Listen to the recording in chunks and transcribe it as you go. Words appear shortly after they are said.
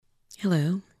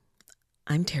Hello,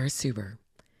 I'm Tara Suber,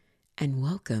 and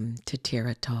welcome to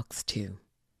Tara Talks 2.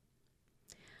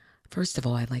 First of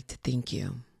all, I'd like to thank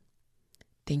you.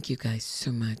 Thank you guys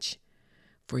so much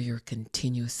for your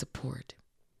continuous support.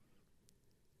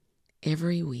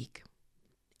 Every week,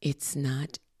 it's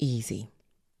not easy.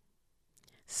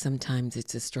 Sometimes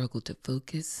it's a struggle to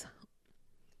focus.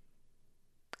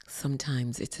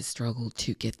 Sometimes it's a struggle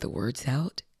to get the words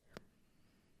out.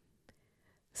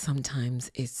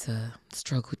 Sometimes it's a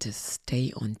struggle to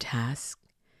stay on task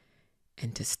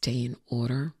and to stay in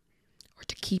order or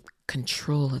to keep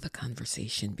control of the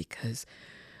conversation, because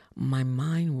my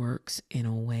mind works in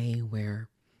a way where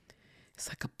it's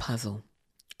like a puzzle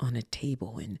on a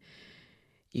table, and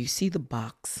you see the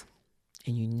box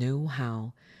and you know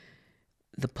how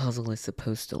the puzzle is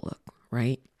supposed to look,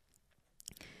 right?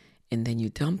 And then you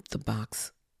dump the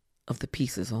box of the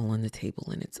pieces all on the table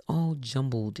and it's all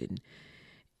jumbled and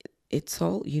it's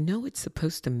all, it's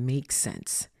supposed to make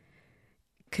sense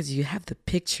because you have the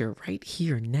picture right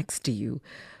here next to you.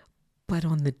 But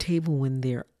on the table, when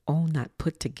they're all not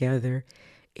put together,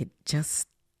 it just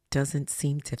doesn't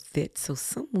seem to fit. So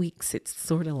some weeks it's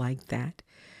sort of like that.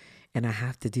 And I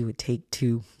have to do a take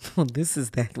 2. Well, this is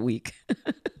that week.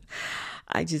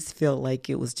 I just felt like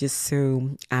it was just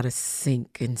so out of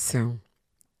sync. And so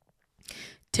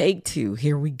take 2,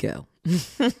 here we go.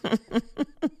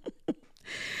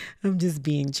 I'm just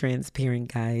being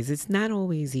transparent, guys. It's not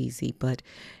always easy, but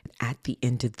at the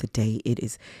end of the day, it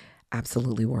is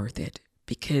absolutely worth it,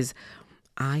 because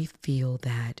I feel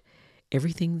that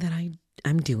everything that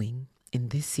I'm doing in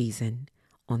this season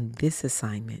on this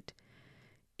assignment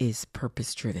is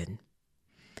purpose driven.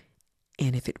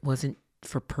 And if it wasn't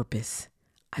for purpose,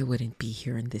 I wouldn't be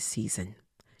here in this season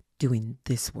doing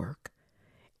this work.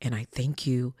 And I thank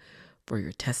you for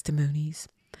your testimonies.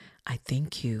 I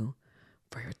thank you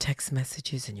for your text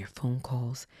messages and your phone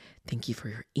calls. Thank you for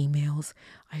your emails.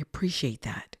 I appreciate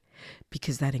that,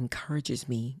 because that encourages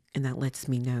me and that lets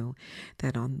me know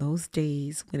that on those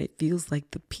days when it feels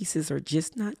like the pieces are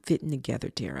just not fitting together,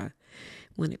 Tara,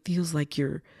 when it feels like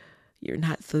you're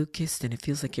not focused and it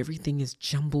feels like everything is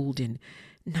jumbled and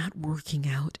not working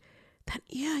out, that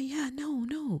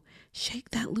no,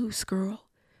 shake that loose, girl.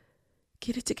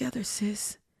 Get it together,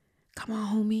 sis. Come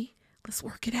on, homie. Let's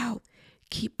work it out.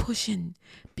 Keep pushing,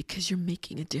 because you're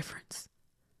making a difference.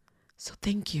 So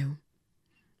thank you.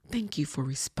 Thank you for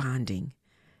responding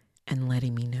and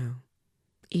letting me know.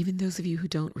 Even those of you who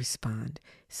don't respond,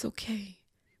 it's okay.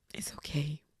 It's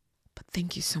okay. But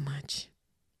thank you so much.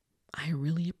 I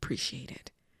really appreciate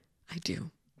it. I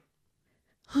do.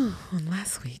 On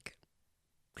last week,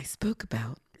 I spoke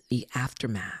about the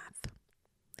aftermath.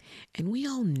 And we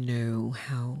all know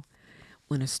how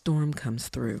when a storm comes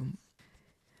through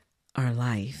our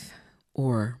life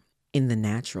or in the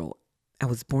natural, I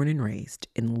was born and raised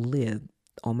and lived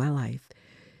all my life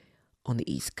on the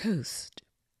East Coast,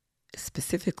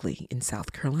 specifically in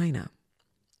South Carolina,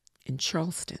 in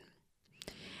Charleston.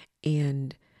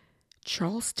 And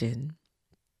Charleston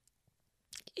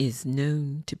is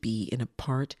known to be in a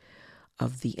part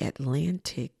of the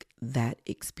Atlantic that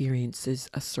experiences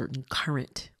a certain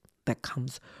current that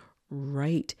comes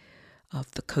right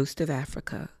off the coast of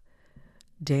Africa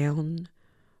down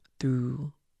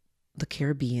through the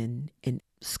Caribbean and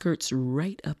skirts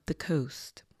right up the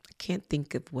coast. I can't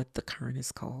think of what the current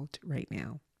is called right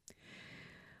now.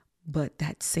 But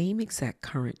that same exact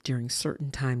current during certain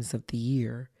times of the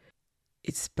year,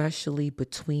 especially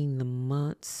between the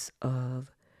months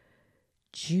of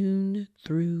June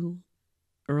through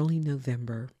early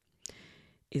November,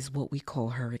 is what we call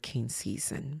hurricane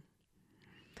season,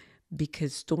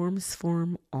 because storms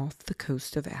form off the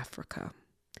coast of Africa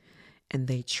and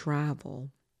they travel,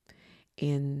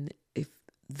 and if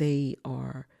they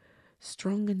are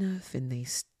strong enough and they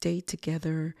stay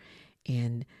together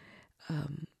and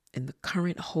the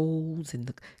current holds and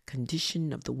the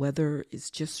condition of the weather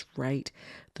is just right,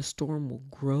 the storm will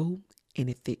grow. And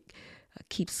if it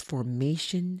keeps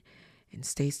formation and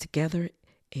stays together,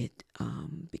 it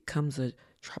becomes a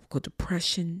tropical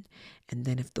depression. And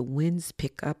then if the winds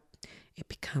pick up, it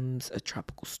becomes a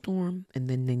tropical storm, and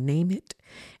then they name it.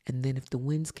 And then if the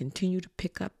winds continue to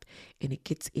pick up and it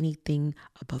gets anything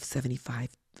above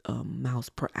 75 miles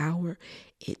per hour,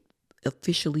 it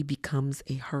officially becomes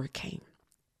a hurricane.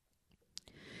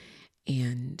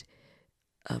 And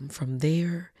from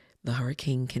there, the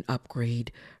hurricane can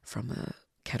upgrade from a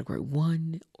category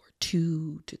 1 or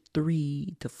 2 to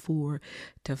 3 to 4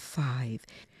 to 5.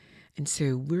 And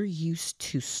so we're used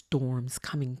to storms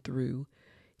coming through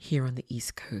here on the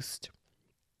East Coast.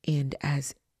 And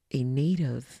as a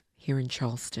native here in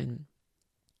Charleston,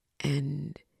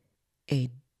 and a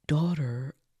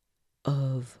daughter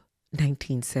of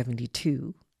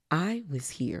 1972. I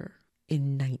was here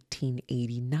in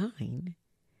 1989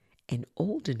 and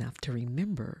old enough to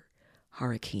remember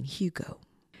Hurricane Hugo.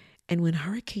 And when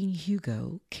Hurricane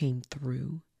Hugo came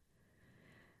through,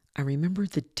 I remember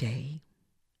the day.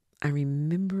 I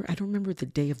don't remember the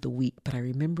day of the week, but I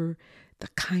remember the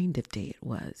kind of day it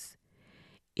was.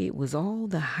 It was all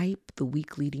the hype the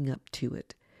week leading up to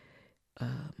it.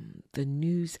 The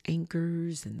news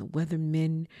anchors and the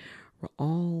weathermen were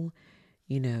all,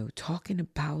 talking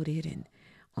about it, and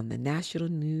on the national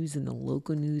news and the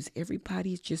local news,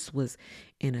 everybody just was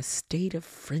in a state of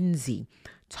frenzy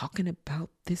talking about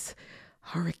this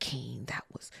hurricane that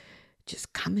was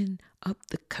just coming up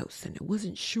the coast, and it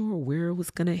wasn't sure where it was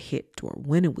going to hit or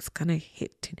when it was going to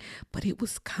hit, but it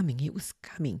was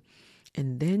coming.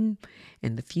 And then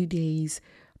in the few days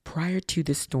prior to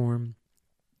the storm,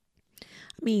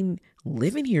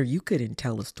 living here, you couldn't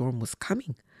tell a storm was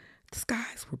coming. The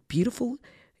skies were beautiful.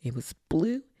 It was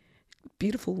blue,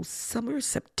 beautiful summer,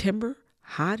 September,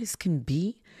 hot as can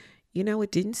be.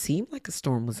 It didn't seem like a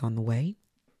storm was on the way.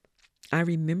 I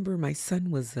remember my son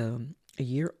was a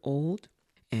year old,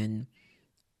 and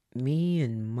me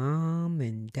and Mom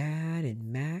and Dad and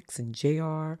Max and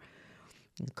JR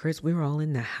and Chris, we were all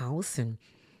in the house, and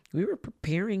we were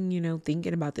preparing,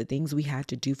 thinking about the things we had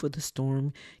to do for the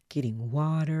storm, getting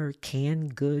water,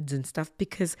 canned goods and stuff,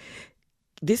 because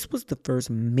this was the first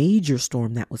major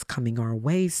storm that was coming our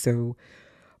way. So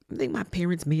I think my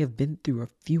parents may have been through a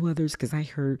few others, because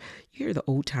you hear the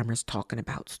old timers talking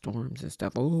about storms and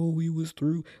stuff. Oh,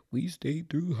 we stayed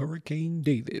through Hurricane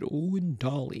David, and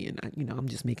Dolly. And I'm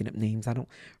just making up names. I don't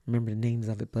remember the names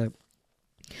of it, but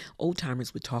old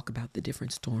timers would talk about the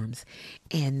different storms,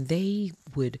 and they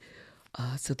would,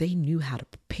 so they knew how to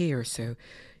prepare. So,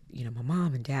 my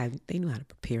mom and dad, they knew how to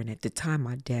prepare. And at the time,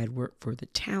 my dad worked for the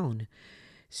town.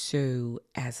 So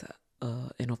as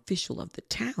an official of the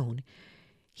town,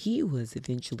 he was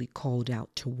eventually called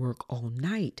out to work all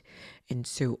night. And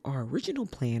so our original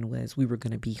plan was we were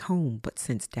going to be home. But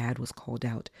since Dad was called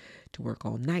out to work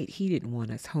all night, he didn't want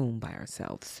us home by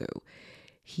ourselves. So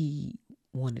he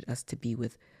wanted us to be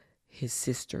with his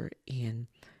sister and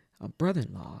a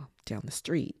brother-in-law down the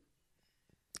street.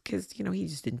 Because, he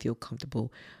just didn't feel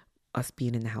comfortable us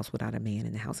being in the house without a man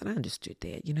in the house. And I understood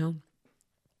that,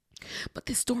 But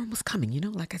this storm was coming,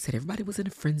 like I said, everybody was in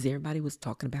a frenzy. Everybody was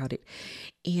talking about it.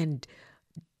 And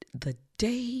the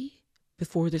day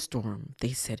before the storm,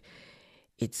 they said,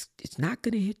 it's not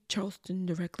going to hit Charleston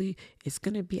directly. It's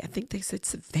going to be, I think they said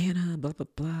Savannah, blah, blah,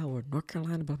 blah, or North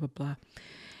Carolina, blah, blah, blah.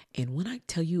 And when I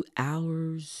tell you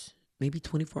hours, maybe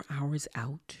 24 hours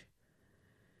out,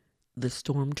 the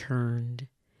storm turned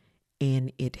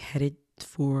and it headed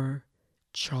for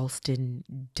Charleston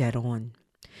dead on.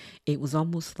 It was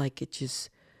almost like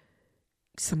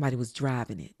somebody was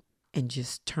driving it and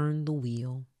just turned the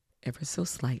wheel ever so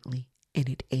slightly, and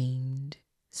it aimed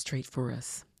straight for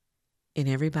us. And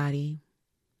everybody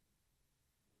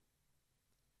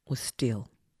was still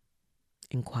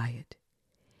and quiet.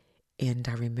 And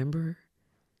I remember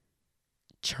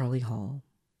Charlie Hall,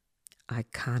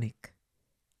 iconic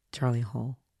Charlie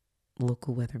Hall,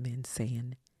 local weatherman,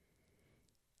 saying,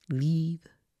 "Leave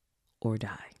or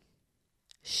die.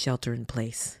 Shelter in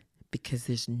place, because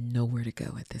there's nowhere to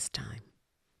go at this time.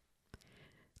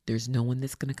 There's no one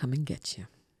that's going to come and get you.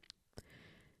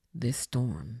 This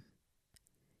storm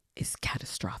is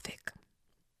catastrophic,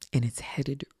 and it's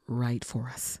headed right for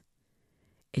us.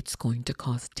 It's going to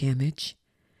cause damage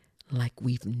like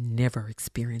we've never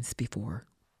experienced before."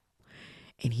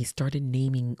 And he started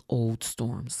naming old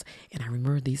storms. And I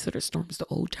remember these are the storms the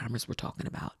old timers were talking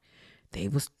about. They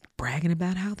was bragging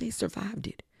about how they survived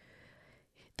it.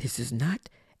 This is not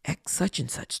X such and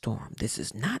such storm. This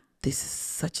is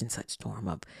such and such storm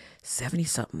of 70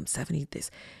 something, 70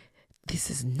 this. This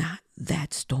is not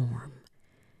that storm.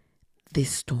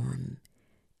 This storm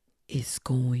is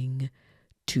going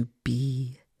to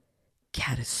be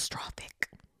catastrophic.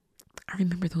 I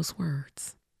remember those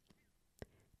words.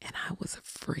 And I was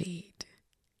afraid.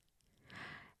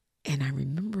 And I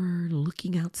remember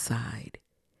looking outside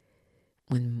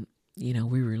when, we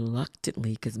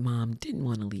reluctantly, because Mom didn't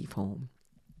want to leave home,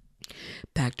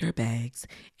 packed our bags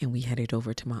and we headed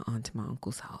over to my aunt and my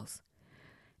uncle's house.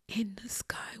 And the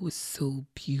sky was so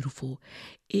beautiful.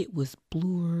 It was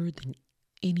bluer than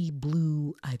any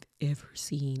blue I've ever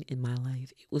seen in my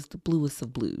life. It was the bluest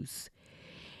of blues.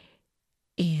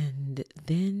 And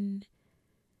then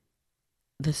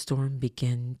the storm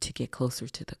began to get closer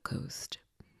to the coast,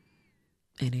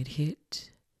 and it hit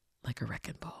like a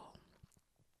wrecking ball.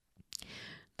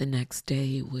 The next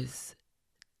day was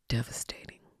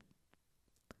devastating.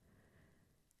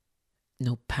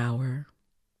 No power.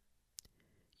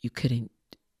 You couldn't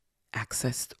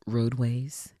access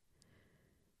roadways.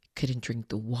 You couldn't drink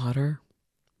the water.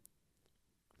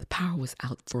 The power was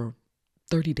out for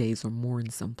 30 days or more in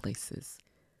some places.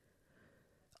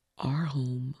 Our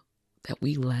home that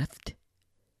we left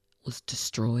was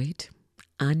destroyed,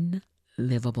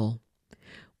 unlivable.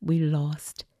 We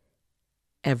lost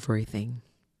everything.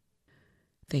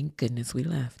 Thank goodness we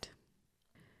left.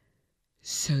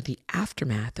 So the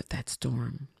aftermath of that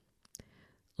storm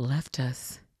left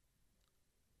us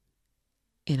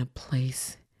in a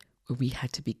place where we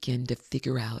had to begin to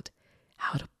figure out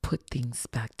how to put things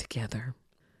back together.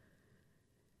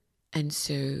 And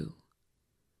so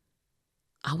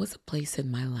I was a place in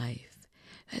my life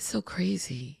that's so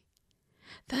crazy.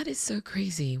 That is so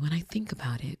crazy when I think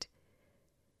about it.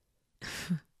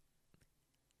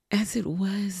 As it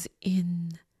was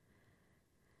in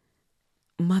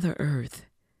Mother Earth,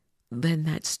 then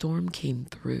that storm came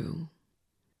through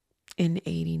in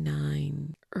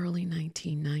 89, early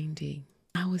 1990.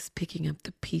 I was picking up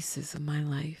the pieces of my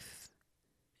life,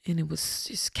 and it was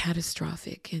just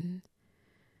catastrophic. And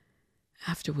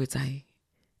afterwards, I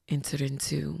entered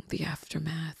into the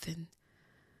aftermath and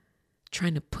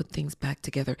trying to put things back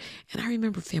together. And I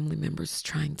remember family members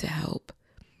trying to help.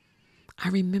 I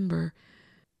remember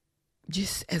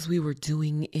just as we were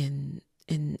doing in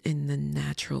the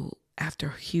natural after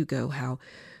Hugo, how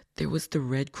there was the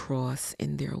Red Cross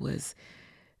and there was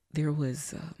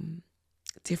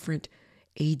different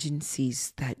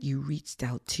agencies that you reached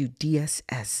out to.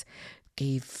 DSS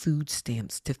gave food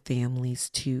stamps to families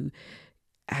to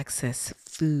access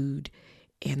food,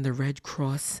 and the Red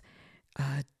Cross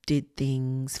did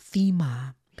things.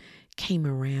 FEMA came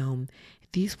around.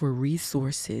 These were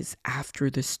resources after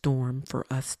the storm for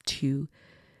us to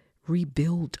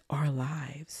rebuild our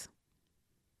lives.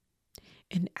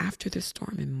 And after the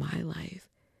storm in my life,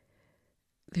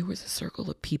 there was a circle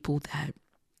of people that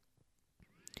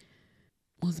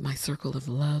was my circle of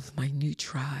love, my new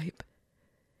tribe.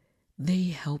 They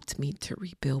helped me to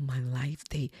rebuild my life.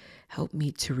 They helped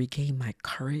me to regain my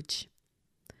courage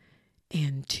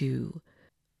and to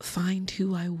find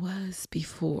who I was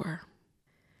before.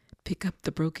 Pick up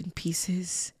the broken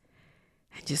pieces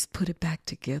and just put it back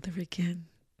together again.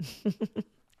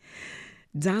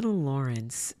 Donald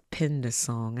Lawrence penned a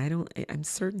song. I'm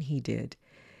certain he did.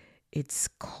 It's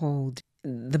called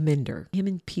The Mender. Him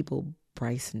and People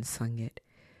Bryson sung it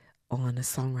on a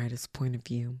songwriter's point of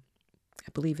view. I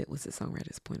believe it was a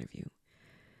songwriter's point of view.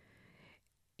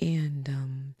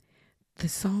 And the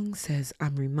song says,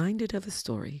 I'm reminded of a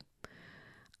story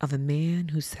of a man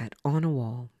who sat on a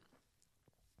wall.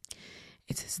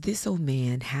 It says, this old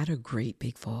man had a great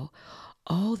big fall.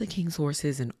 All the king's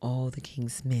horses and all the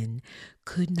king's men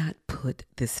could not put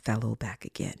this fellow back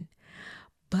again.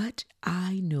 But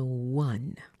I know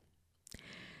one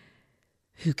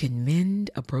who can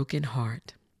mend a broken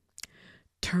heart,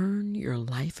 turn your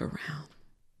life around.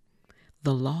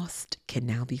 The lost can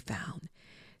now be found.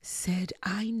 Said,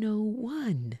 I know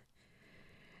one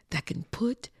that can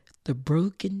put the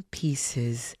broken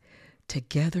pieces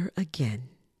together again.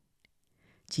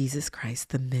 Jesus Christ,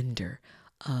 the mender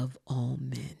of all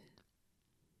men.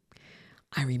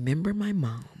 I remember my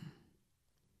mom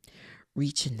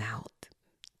reaching out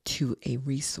to a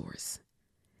resource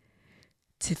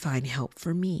to find help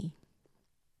for me.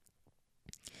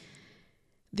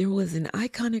 There was an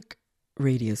iconic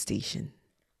radio station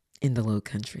in the Low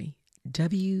Country,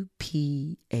 WPAL.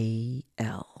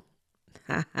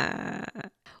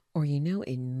 Or,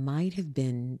 it might have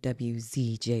been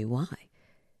WZJY.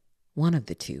 One of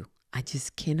the two. I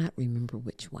just cannot remember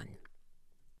which one.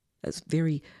 It's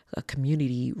a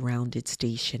community-rounded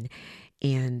station.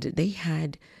 And they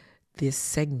had this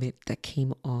segment that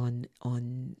came on,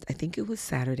 I think it was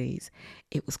Saturdays.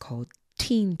 It was called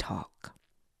Teen Talk.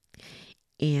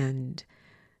 And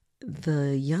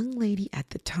the young lady at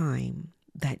the time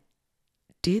that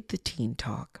did the Teen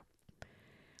Talk,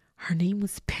 her name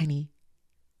was Penny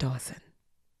Dawson.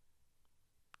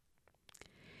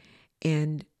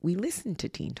 And we listened to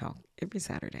Teen Talk every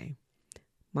Saturday.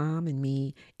 Mom and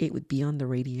me, it would be on the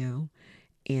radio.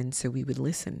 And so we would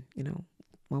listen,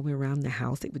 while we were around the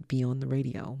house, it would be on the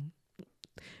radio.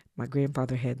 My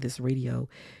grandfather had this radio,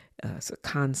 it's a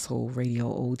console radio,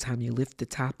 old time. You lift the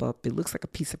top up. It looks like a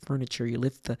piece of furniture. You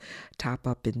lift the top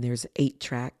up and there's an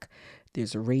 8-track.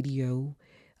 There's a radio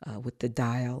with the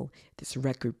dial, this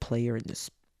record player, and the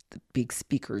big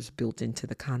speakers built into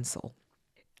the console.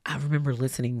 I remember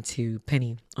listening to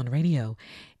Penny on radio,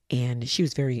 And she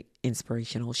was very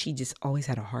inspirational. She just always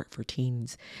had a heart for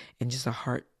teens and just a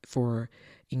heart for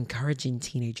encouraging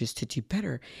teenagers to do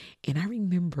better. And I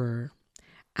remember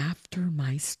after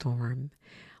my storm,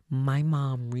 my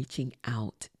mom reaching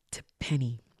out to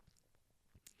Penny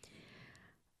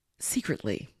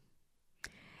secretly.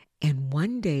 And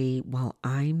one day while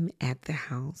I'm at the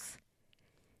house,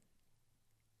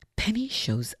 Penny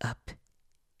shows up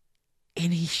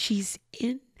and she's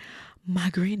in my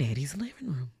granddaddy's living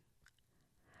room.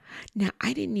 Now,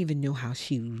 I didn't even know how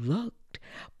she looked,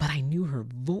 but I knew her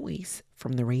voice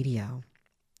from the radio.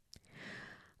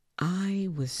 I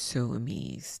was so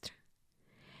amazed.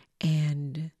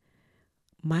 And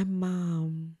my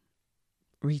mom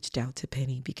reached out to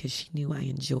Penny because she knew I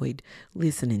enjoyed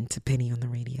listening to Penny on the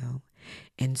radio.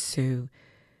 And so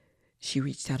she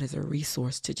reached out as a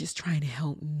resource to just try and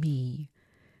help me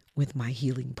with my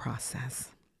healing process.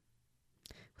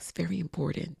 It was very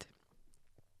important.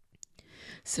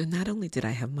 So not only did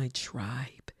I have my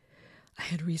tribe, I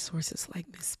had resources like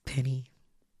Miss Penny.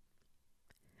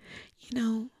 You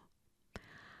know,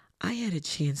 I had a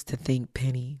chance to thank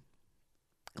Penny.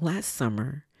 Last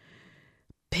summer,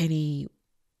 Penny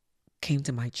came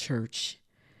to my church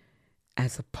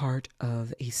as a part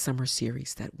of a summer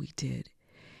series that we did.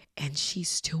 And she's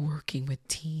still working with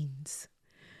teens.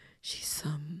 She's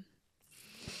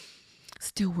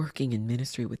still working in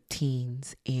ministry with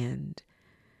teens, and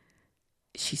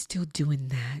she's still doing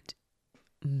that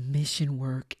mission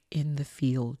work in the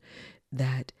field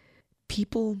that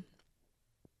people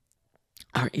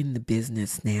are in the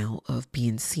business now of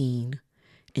being seen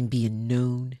and being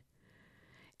known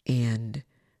and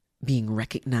being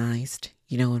recognized.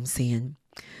 You know what I'm saying?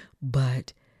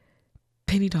 But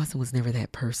Penny Dawson was never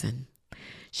that person.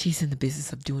 She's in the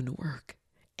business of doing the work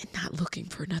and not looking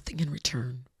for nothing in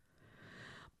return.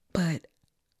 But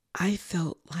I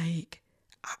felt like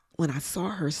when I saw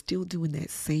her still doing that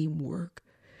same work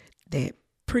that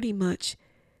pretty much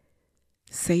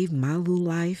saved my little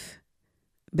life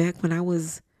back when I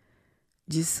was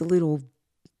just a little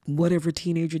whatever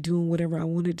teenager doing whatever I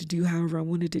wanted to do, however I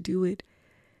wanted to do it.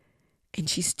 And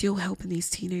she's still helping these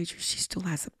teenagers. She still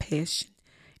has a passion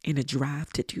and a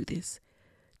drive to do this.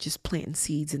 Just planting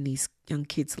seeds in these young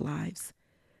kids' lives.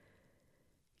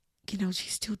 You know,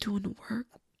 she's still doing the work.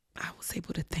 I was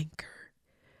able to thank her.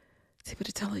 I was able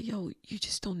to tell her, yo, you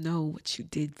just don't know what you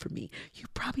did for me. You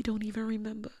probably don't even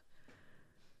remember.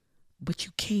 But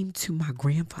you came to my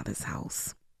grandfather's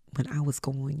house when I was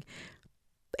going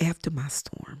after my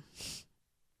storm.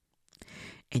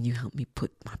 And you helped me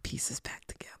put my pieces back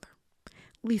together.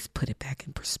 At least put it back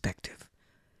in perspective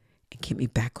and get me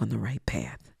back on the right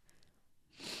path.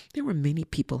 There were many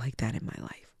people like that in my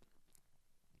life.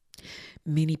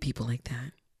 Many people like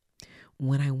that.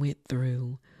 When I went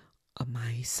through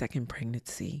my second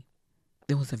pregnancy,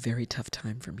 it was a very tough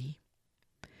time for me.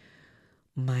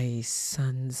 My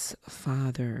son's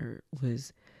father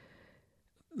was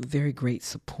very great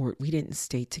support. We didn't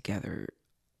stay together.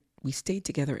 We stayed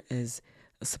together as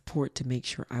a support to make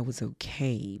sure I was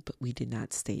okay, but we did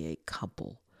not stay a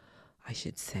couple, I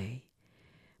should say.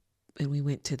 And we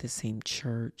went to the same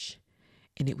church,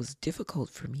 and it was difficult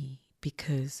for me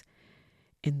because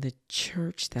in the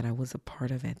church that I was a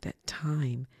part of at that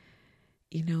time,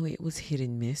 you know, it was hit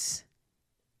and miss,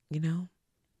 you know.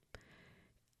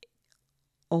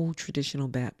 Old traditional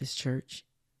Baptist church,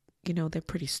 you know, they're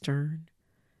pretty stern.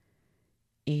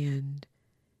 And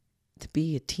to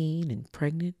be a teen and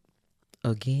pregnant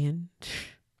again,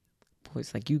 boy,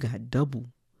 it's like you got double.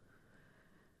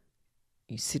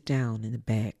 You sit down in the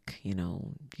back, you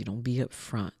know, you don't be up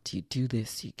front. You do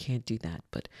this, you can't do that.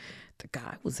 But the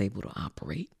guy was able to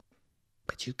operate,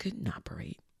 but you couldn't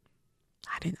operate.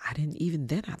 I didn't, even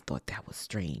then I thought that was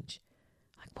strange.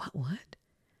 Like, what?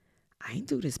 I ain't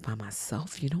do this by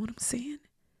myself, you know what I'm saying?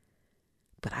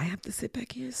 But I have to sit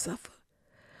back here and suffer.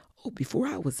 Oh, before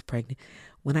I was pregnant,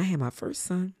 when I had my first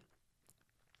son,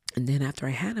 and then after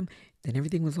I had him, then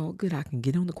everything was all good. I can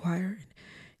get on the choir and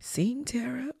sing,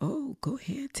 Tara. Oh, go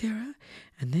ahead, Tara.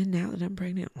 And then now that I'm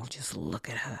pregnant, oh, just look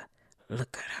at her.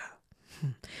 Look at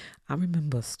her. I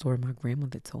remember a story my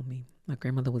grandmother told me. My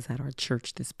grandmother was at our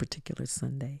church this particular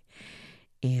Sunday.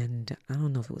 And I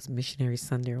don't know if it was Missionary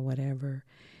Sunday or whatever.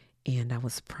 And I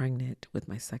was pregnant with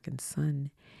my second son.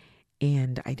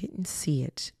 And I didn't see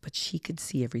it, but she could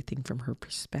see everything from her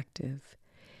perspective.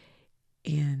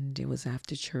 And it was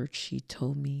after church, she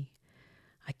told me,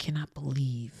 I cannot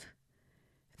believe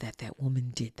that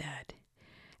woman did that.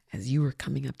 As you were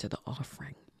coming up to the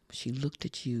offering, she looked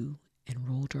at you and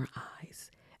rolled her eyes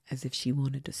as if she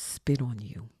wanted to spit on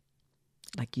you,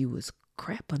 like you was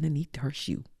crap underneath her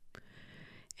shoe.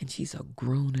 And she's a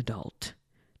grown adult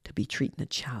to be treating a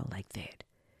child like that.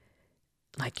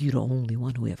 Like you the only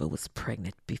one who ever was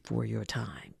pregnant before your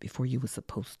time, before you were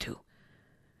supposed to.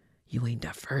 You ain't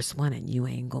the first one and you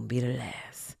ain't gonna be the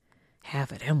last.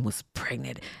 Half of them was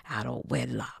pregnant out of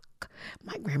wedlock.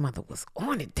 My grandmother was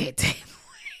on it that day.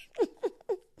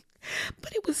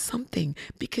 But it was something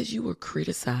because you were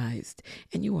criticized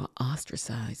and you were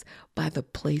ostracized by the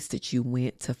place that you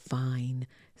went to find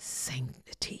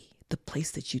sanctity, the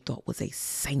place that you thought was a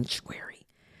sanctuary.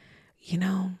 You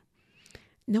know?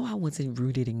 No, I wasn't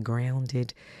rooted and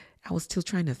grounded. I was still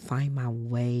trying to find my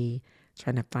way,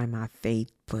 trying to find my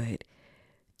faith. But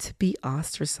to be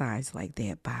ostracized like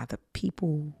that by the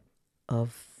people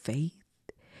of faith,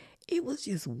 it was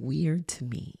just weird to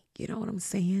me. You know what I'm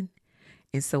saying?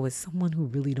 And so as someone who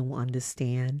really don't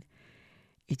understand,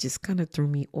 it just kind of threw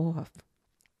me off.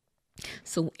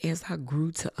 So as I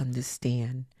grew to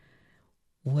understand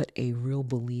what a real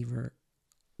believer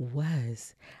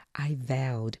was, I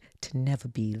vowed to never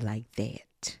be like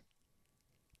that.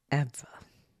 Ever.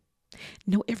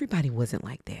 No, everybody wasn't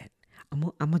like that. I'm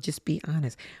going to just be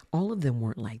honest. All of them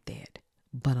weren't like that,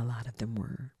 but a lot of them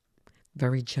were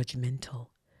very judgmental.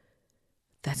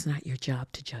 That's not your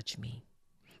job to judge me.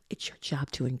 It's your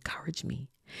job to encourage me.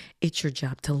 It's your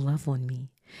job to love on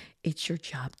me. It's your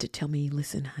job to tell me,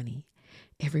 listen, honey,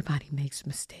 everybody makes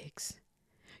mistakes.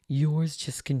 Yours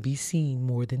just can be seen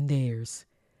more than theirs.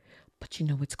 But you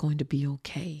know it's going to be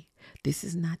okay. This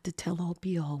is not the tell-all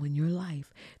be-all in your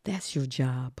life. That's your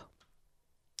job,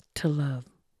 to love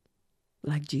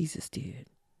like Jesus did.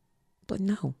 But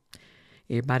no,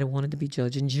 everybody wanted to be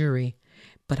judge and jury,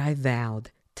 but I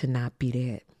vowed to not be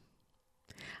that.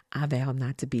 I vowed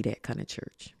not to be that kind of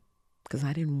church because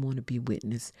I didn't want to be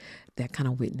that kind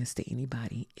of witness to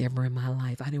anybody ever in my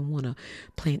life. I didn't want to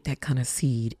plant that kind of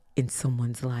seed in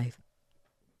someone's life.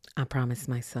 I promised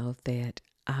myself that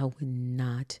I would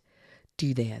not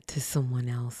do that to someone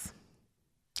else.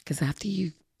 Because after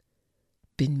you've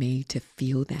been made to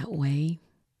feel that way,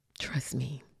 trust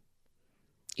me,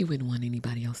 you wouldn't want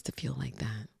anybody else to feel like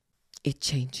that. It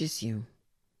changes you.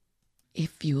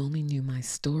 If you only knew my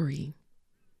story,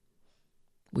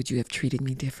 would you have treated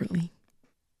me differently?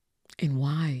 And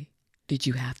why did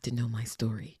you have to know my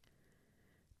story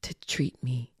to treat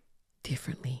me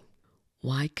differently?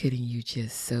 Why couldn't you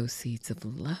just sow seeds of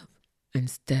love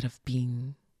instead of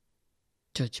being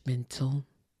judgmental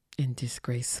and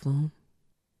disgraceful?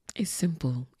 It's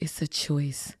simple. It's a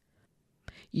choice.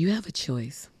 You have a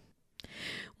choice.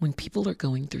 When people are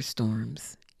going through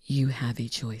storms, you have a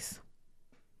choice.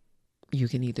 You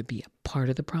can either be a part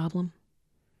of the problem,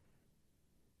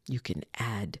 you can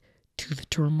add to the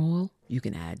turmoil, you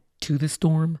can add to the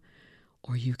storm,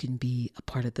 or you can be a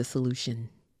part of the solution.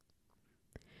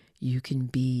 You can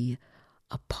be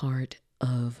a part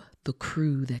of the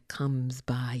crew that comes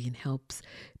by and helps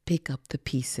pick up the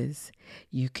pieces.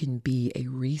 You can be a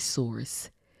resource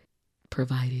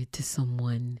provided to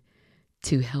someone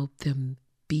to help them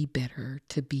be better,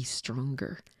 to be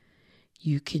stronger.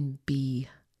 You can be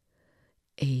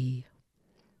a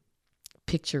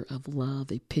picture of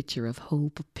love, a picture of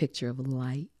hope, a picture of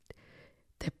light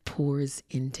that pours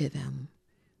into them.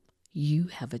 You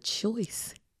have a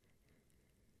choice.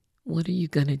 What are you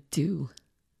going to do?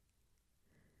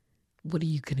 What are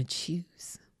you going to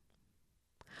choose?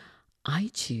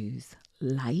 I choose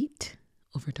light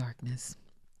over darkness.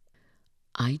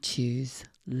 I choose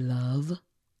love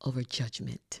over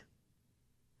judgment.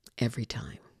 Every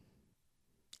time.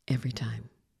 Every time.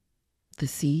 The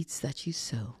seeds that you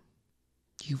sow,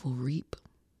 you will reap.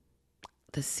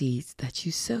 The seeds that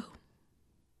you sow,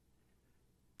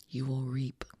 you will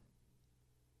reap.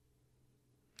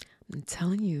 I'm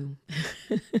telling you.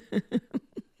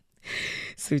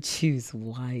 So choose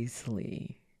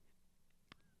wisely.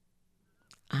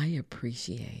 I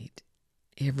appreciate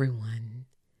everyone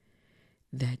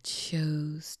that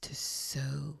chose to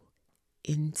sow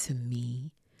into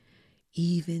me,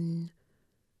 even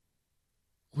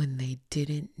when they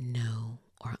didn't know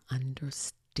or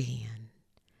understand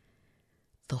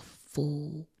the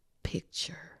full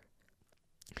picture.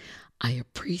 I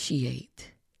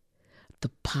appreciate the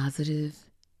positive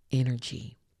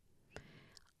energy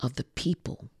of the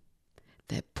people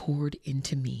that poured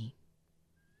into me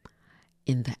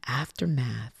in the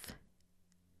aftermath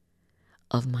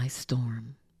of my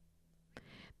storm,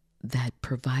 that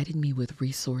provided me with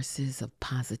resources of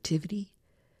positivity,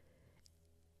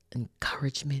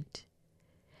 encouragement,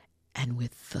 and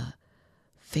with the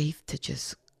faith to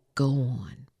just go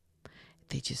on.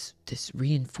 They just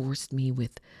reinforced me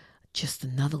with just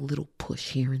another little push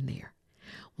here and there.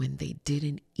 when they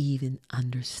didn't even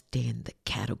understand the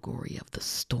category of the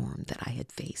storm that I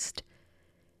had faced.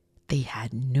 They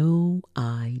had no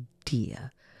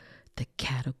idea the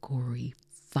category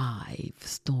 5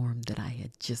 storm that I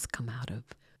had just come out of.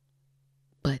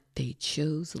 But they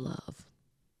chose love.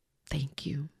 Thank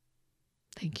you.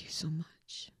 Thank you so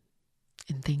much.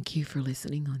 And thank you for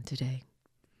listening on today.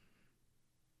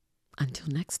 Until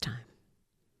next time,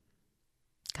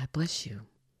 God bless you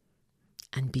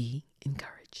and be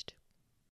encouraged.